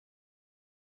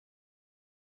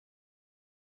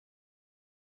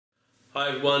Hi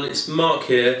everyone, it's Mark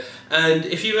here, and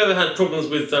if you've ever had problems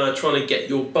with trying to get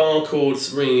your bar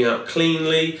chords ringing out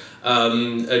cleanly,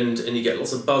 and you get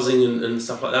lots of buzzing and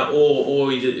stuff like that,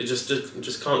 or you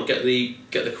just can't get the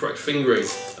correct fingering,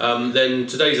 then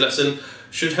today's lesson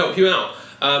should help you out.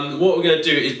 What we're going to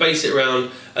do is base it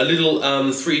around a little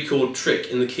 3-chord trick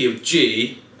in the key of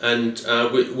G, and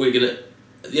we're going to,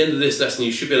 at the end of this lesson,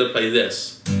 you should be able to play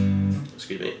this.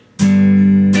 Excuse me.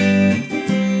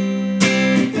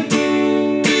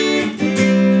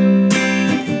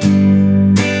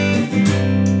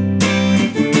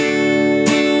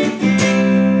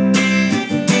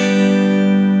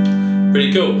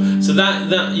 Pretty cool. So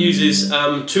that uses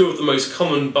two of the most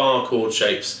common bar chord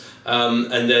shapes,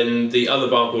 and then the other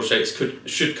bar chord shapes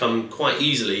should come quite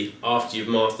easily after you've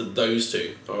mastered those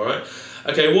two. All right.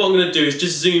 Okay. What I'm going to do is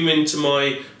just zoom into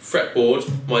my fretboard,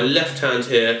 my left hand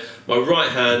here, my right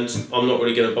hand. I'm not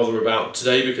really going to bother about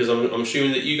today because I'm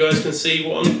assuming that you guys can see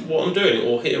what I'm doing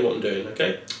or hear what I'm doing.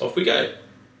 Okay. Off we go.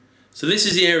 So this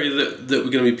is the area that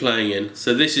we're going to be playing in.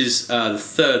 So this is the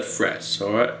 3rd fret.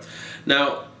 All right.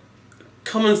 Now,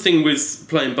 common thing with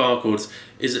playing bar chords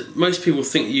is that most people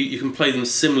think you can play them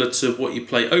similar to what you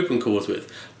play open chords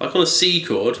with. Like on a C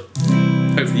chord,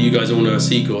 hopefully you guys all know a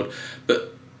C chord,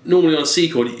 but normally on a C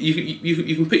chord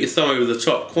you can put your thumb over the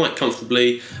top quite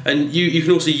comfortably, and you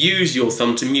can also use your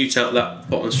thumb to mute out that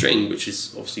bottom string, which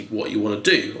is obviously what you want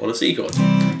to do on a C chord.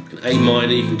 You can A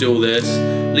minor, you can do all this,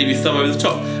 leave your thumb over the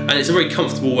top, and it's a very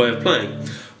comfortable way of playing.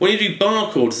 When you do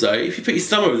bar chords though, if you put your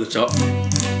thumb over the top,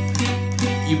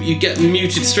 you get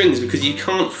muted strings because you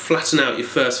can't flatten out your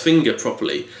first finger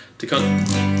properly to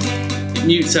it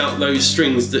mutes out those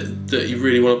strings that you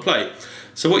really want to play.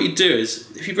 So what you do is,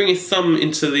 if you bring your thumb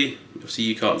into the, obviously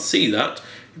you can't see that,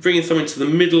 you bring your thumb into the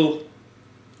middle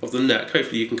of the neck.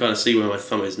 Hopefully you can kind of see where my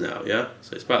thumb is now, yeah?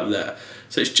 So it's about there.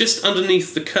 So it's just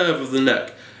underneath the curve of the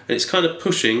neck, and it's kind of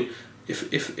pushing.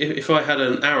 If I had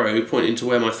an arrow pointing to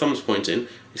where my thumb's pointing,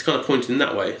 it's kind of pointing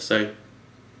that way, so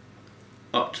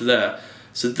up to there.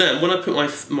 So then, when I put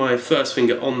my first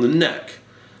finger on the neck,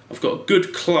 I've got a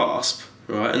good clasp,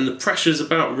 right, and the pressure's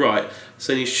about right,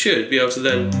 so you should be able to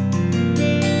then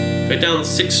go down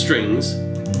 6 strings,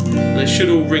 and they should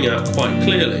all ring out quite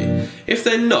clearly. If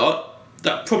they're not,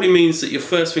 that probably means that your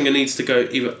first finger needs to go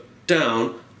either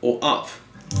down or up.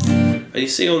 And you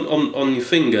see on your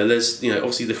finger, there's, you know,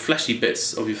 obviously the fleshy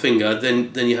bits of your finger,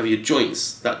 then you have your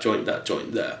joints, that joint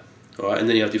there, alright, and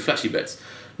then you have your fleshy bits.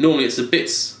 Normally it's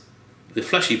the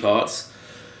fleshy parts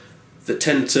that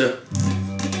tend to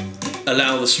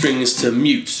allow the strings to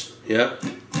mute, yeah,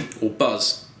 or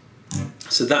buzz.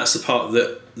 So that's the part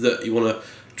that you want to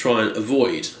try and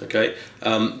avoid, okay,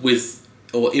 with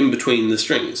or in between the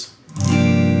strings.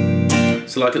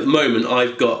 So like at the moment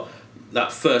I've got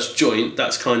that first joint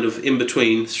that's kind of in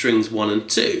between strings 1 and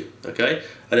 2, okay,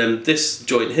 and then this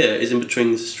joint here is in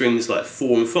between strings like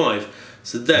 4 and 5.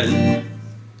 So then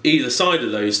either side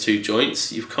of those 2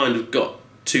 joints, you've kind of got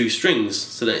 2 strings,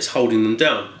 so that it's holding them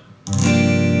down.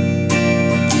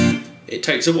 It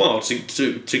takes a while to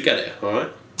get it,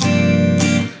 alright?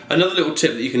 Another little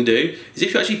tip that you can do is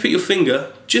if you actually put your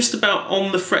finger just about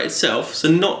on the fret itself, so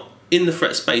not in the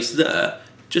fret space there,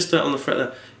 just about on the fret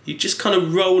there, you just kind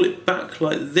of roll it back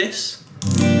like this,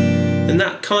 and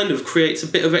that kind of creates a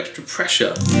bit of extra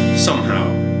pressure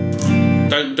somehow.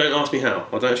 Don't ask me how,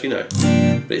 I don't actually know.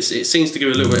 But it seems to give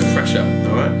a little bit of pressure,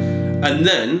 alright? And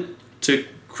then, to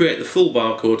create the full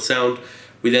bar chord sound,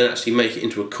 we then actually make it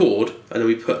into a chord, and then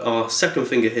we put our second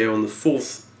finger here on the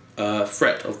 4th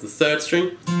fret of the 3rd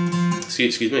string,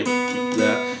 excuse me,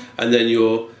 there, and then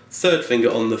your 3rd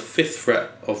finger on the 5th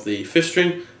fret of the 5th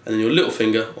string, and then your little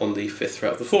finger on the 5th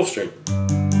fret of the 4th string.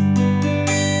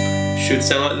 Should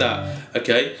sound like that,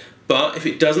 okay? But if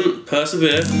it doesn't,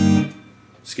 persevere,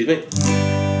 excuse me,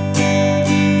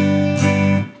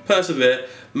 persevere,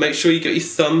 make sure you get your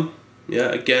thumb, yeah,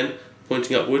 again,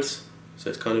 pointing upwards, so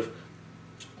it's kind of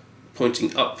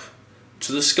pointing up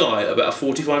to the sky about a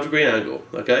 45-degree angle,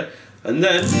 okay, and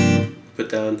then put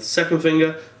down 2nd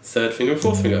finger, 3rd finger and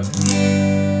 4th finger.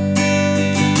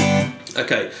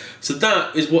 Okay, so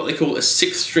that is what they call a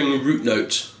 6th string root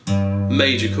note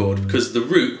major chord, because the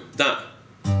root, that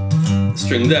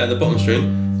string there, the bottom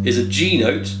string, is a G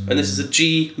note, and this is a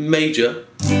G major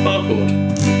bar chord.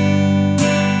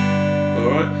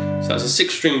 Alright, so that's a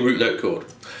 6th string root note chord.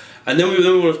 And then we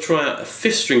want to try out a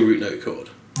 5th string root note chord.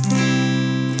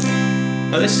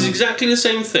 Now this is exactly the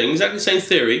same thing, exactly the same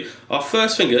theory. Our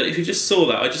first finger, if you just saw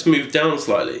that, I just moved down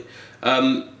slightly.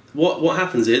 What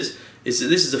happens is that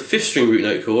this is a 5th string root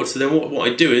note chord, so then what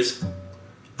I do is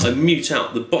I mute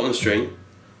out the bottom string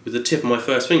with the tip of my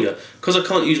first finger. Because I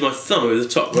can't use my thumb over the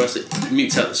top, or else it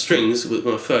mutes out the strings with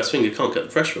my first finger, can't get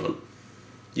the pressure on.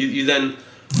 You then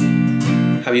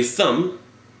have your thumb,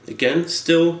 again,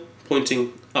 still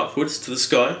pointing upwards to the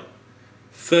sky,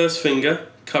 first finger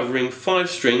covering 5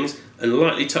 strings and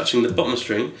lightly touching the bottom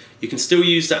string. You can still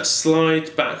use that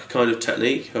slide back kind of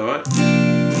technique, alright?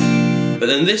 But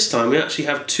then this time we actually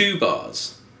have 2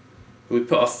 bars. We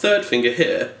put our third finger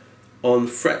here on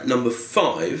fret number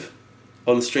 5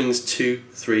 on strings 2,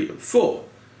 3 and 4.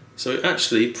 So we're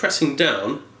actually pressing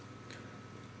down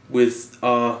with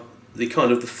the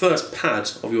kind of the first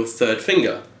pad of your third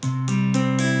finger.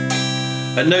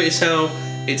 And notice how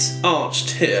it's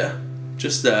arched here,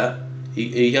 just there.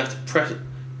 You have to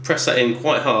press that in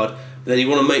quite hard. Then you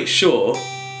want to make sure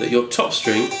that your top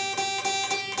string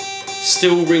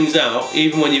still rings out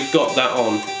even when you've got that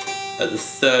on at the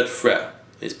 3rd fret.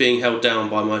 It's being held down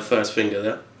by my first finger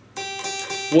there.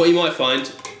 What you might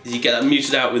find is you get that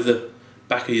muted out with the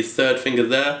back of your 3rd finger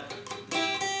there.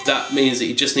 That means that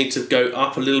you just need to go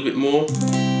up a little bit more.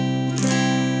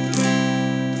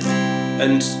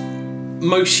 And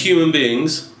most human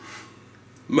beings,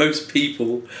 most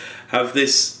people, have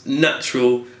this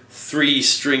natural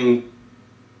 3-string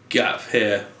gap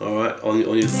here, alright, on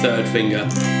your 3rd finger.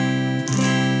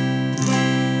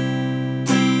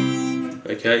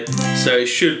 Okay, so it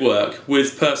should work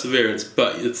with perseverance,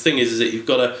 but the thing is that you've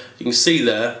got to, you can see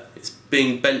there, it's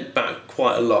being bent back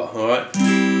quite a lot, alright?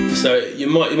 So you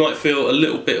might feel a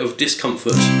little bit of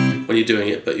discomfort when you're doing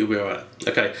it, but you'll be alright.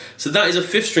 Okay, so that is a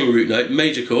 5th string root note,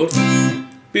 major chord.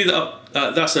 Move that up,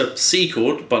 that's a C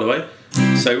chord, by the way.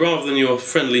 So rather than your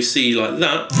friendly C like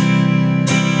that,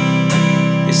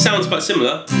 it sounds quite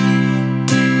similar,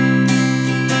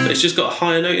 but it's just got a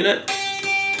higher note in it.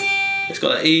 It's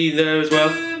got that E there as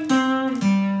well.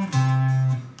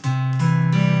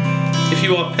 If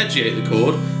you arpeggiate the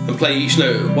chord and play each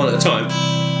note one at a time,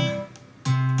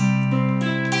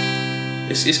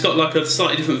 it's got like a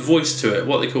slightly different voice to it,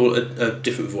 what they call a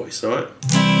different voice, alright?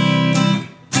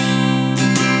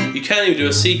 You can even do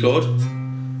a C chord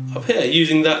up here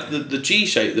using the G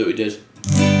shape that we did.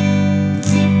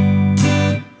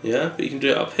 Yeah, but you can do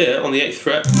it up here on the 8th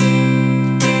fret.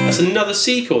 That's another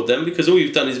C chord then, because all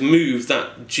you've done is move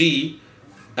that G,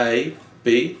 A,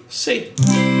 B, C,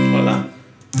 like that.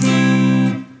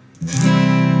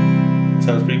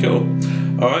 Sounds pretty cool.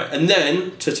 Alright, and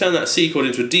then to turn that C chord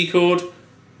into a D chord,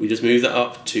 we just move that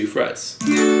up 2 frets.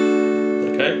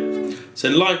 Okay, so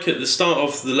like at the start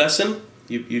of the lesson,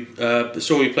 you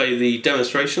saw me play the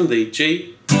demonstration, the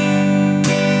G,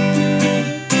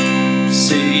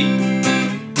 C,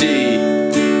 D,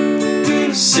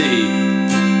 C,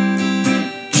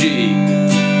 G,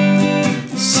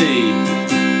 C,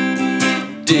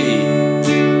 D,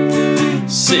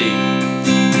 C,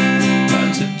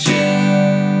 back to G.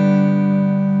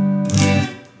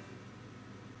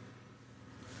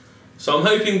 So I'm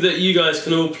hoping that you guys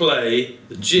can all play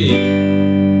the G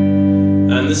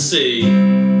and the C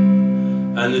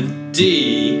and the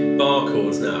D bar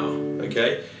chords now,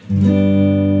 okay?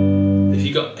 If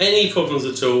you've got any problems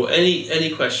at all, any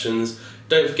questions,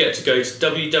 don't forget to go to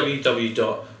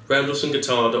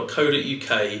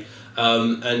www.randlesonguitar.co.uk,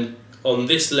 and on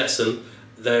this lesson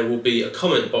there will be a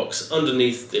comment box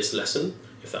underneath this lesson,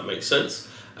 if that makes sense,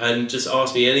 and just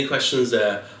ask me any questions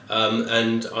there,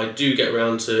 and I do get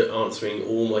around to answering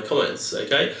all my comments,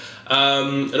 okay?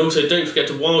 And also don't forget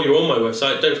to, while you're on my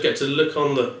website, don't forget to look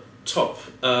on the top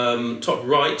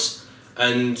right,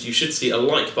 and you should see a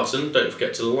like button. Don't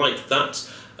forget to like that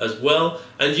as well.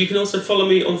 And you can also follow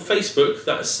me on Facebook.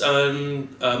 That's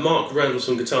Mark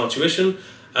Randleson Guitar Tuition.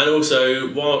 And also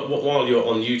while you're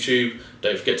on YouTube,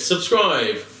 don't forget to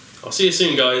subscribe. I'll see you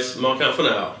soon, guys. Mark out for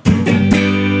now.